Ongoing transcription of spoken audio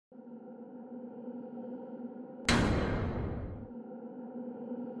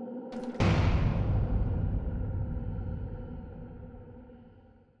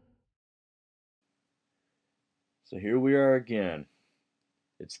So here we are again.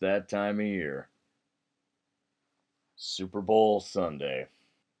 It's that time of year. Super Bowl Sunday.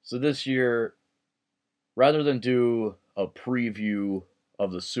 So this year, rather than do a preview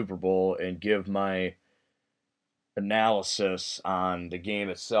of the Super Bowl and give my analysis on the game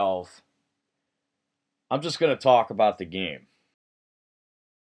itself, I'm just going to talk about the game.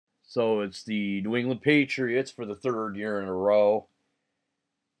 So it's the New England Patriots for the third year in a row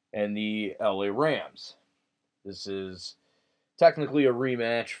and the LA Rams. This is technically a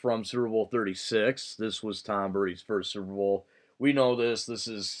rematch from Super Bowl 36. This was Tom Brady's first Super Bowl. We know this. This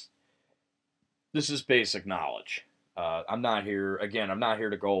is basic knowledge. I'm not here again. I'm not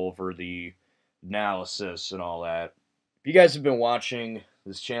here to go over the analysis and all that. If you guys have been watching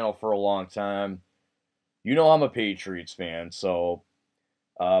this channel for a long time, you know I'm a Patriots fan. So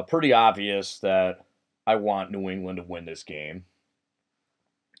pretty obvious that I want New England to win this game.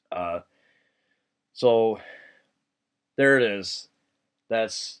 So there it is.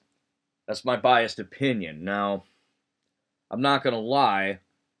 That's my biased opinion. Now, I'm not going to lie,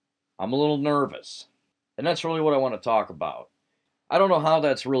 I'm a little nervous. And that's really what I want to talk about. I don't know how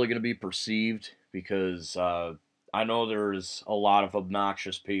that's really going to be perceived because I know there's a lot of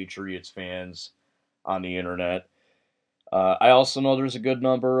obnoxious Patriots fans on the internet. I also know there's a good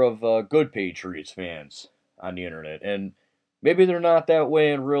number of good Patriots fans on the internet. And maybe they're not that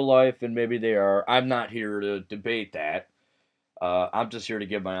way in real life, and maybe they are. I'm not here to debate that. I'm just here to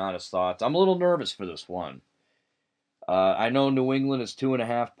give my honest thoughts. I'm a little nervous for this one. I know New England is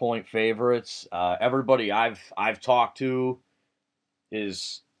 2.5 point favorites. Everybody I've talked to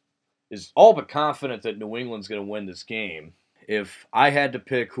is all but confident that New England's going to win this game. If I had to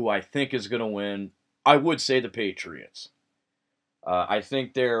pick who I think is going to win, I would say the Patriots. I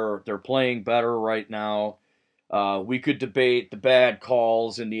think they're playing better right now. We could debate the bad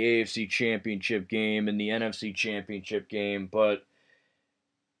calls in the AFC Championship game and the NFC Championship game, but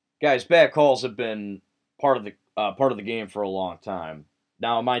guys, bad calls have been part of the game for a long time.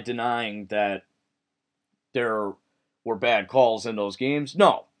 Now, am I denying that there were bad calls in those games?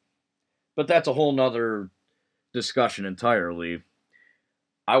 No, but that's a whole nother discussion entirely.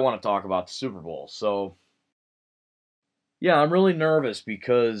 I want to talk about the Super Bowl. So, yeah, I'm really nervous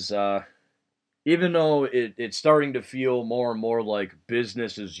because even though it's starting to feel more and more like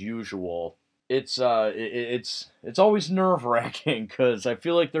business as usual, it's always nerve wracking because I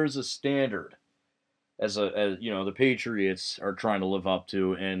feel like there's a standard as the Patriots are trying to live up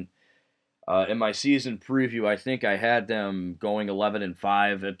to. And in my season preview, I think I had them going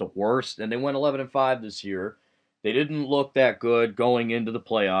 11-5 at the worst, and they went 11-5 this year. They didn't look that good going into the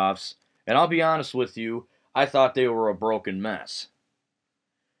playoffs, and I'll be honest with you, I thought they were a broken mess.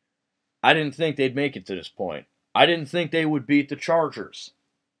 I didn't think they'd make it to this point. I didn't think they would beat the Chargers.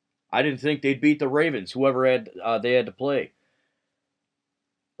 I didn't think they'd beat the Ravens, whoever they had to play.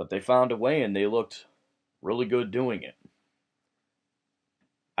 But they found a way, and they looked really good doing it.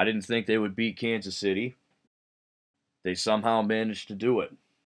 I didn't think they would beat Kansas City. They somehow managed to do it.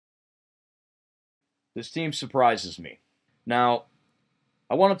 This team surprises me. Now,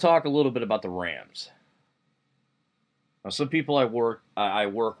 I want to talk a little bit about the Rams. Now, some people I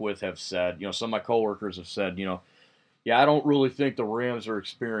work with have said, some of my coworkers have said, yeah, I don't really think the Rams are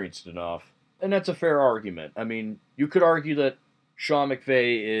experienced enough. And that's a fair argument. I mean, you could argue that Sean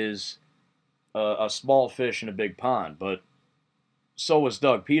McVay is a small fish in a big pond, but so was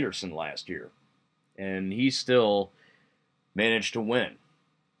Doug Peterson last year. And he still managed to win.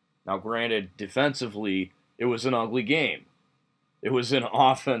 Now, granted, defensively, it was an ugly game. It was an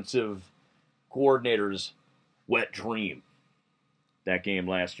offensive coordinator's wet dream, that game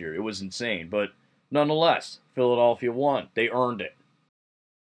last year. It was insane. But nonetheless, Philadelphia won. They earned it.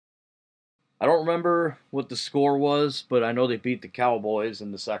 I don't remember what the score was, but I know they beat the Cowboys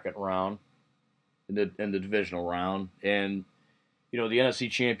in the second round, in the divisional round. And, the NFC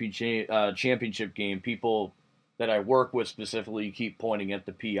championship game, people that I work with specifically keep pointing at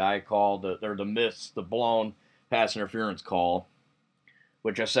the PI call, the miss, the blown pass interference call,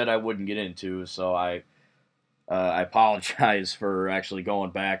 which I said I wouldn't get into, so I apologize for actually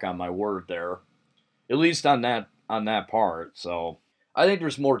going back on my word there, at least on that part. So I think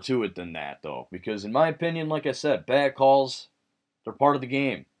there's more to it than that, though, because in my opinion, like I said, bad calls, they're part of the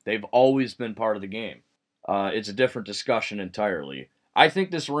game. They've always been part of the game. It's a different discussion entirely. I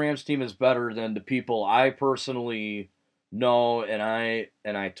think this Rams team is better than the people I personally know and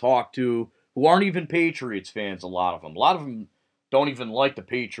I talk to who aren't even Patriots fans. A lot of them don't even like the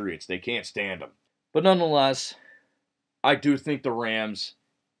Patriots. They can't stand them. But nonetheless, I do think the Rams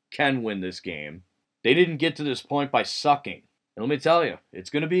can win this game. They didn't get to this point by sucking. And let me tell you, it's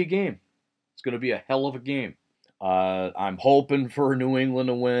going to be a game. It's going to be a hell of a game. I'm hoping for New England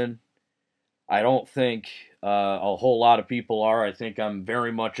to win. I don't think a whole lot of people are. I think I'm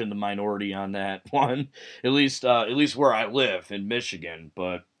very much in the minority on that one, at least where I live in Michigan.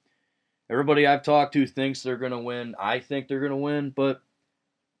 But everybody I've talked to thinks they're gonna win. I think they're gonna win, but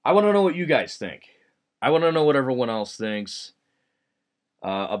I want to know what you guys think. I want to know what everyone else thinks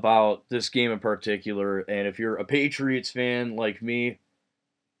about this game in particular. And if you're a Patriots fan like me,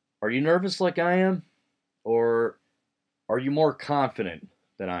 are you nervous like I am, or are you more confident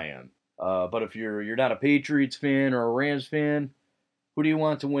than I am? But if you're not a Patriots fan or a Rams fan, who do you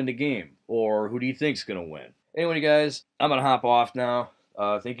want to win the game, or who do you think's gonna win? Anyway, guys, I'm gonna hop off now.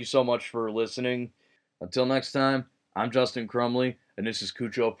 Thank you so much for listening. Until next time, I'm Justin Crumley, and this is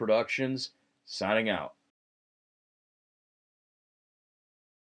Cucho Productions signing out.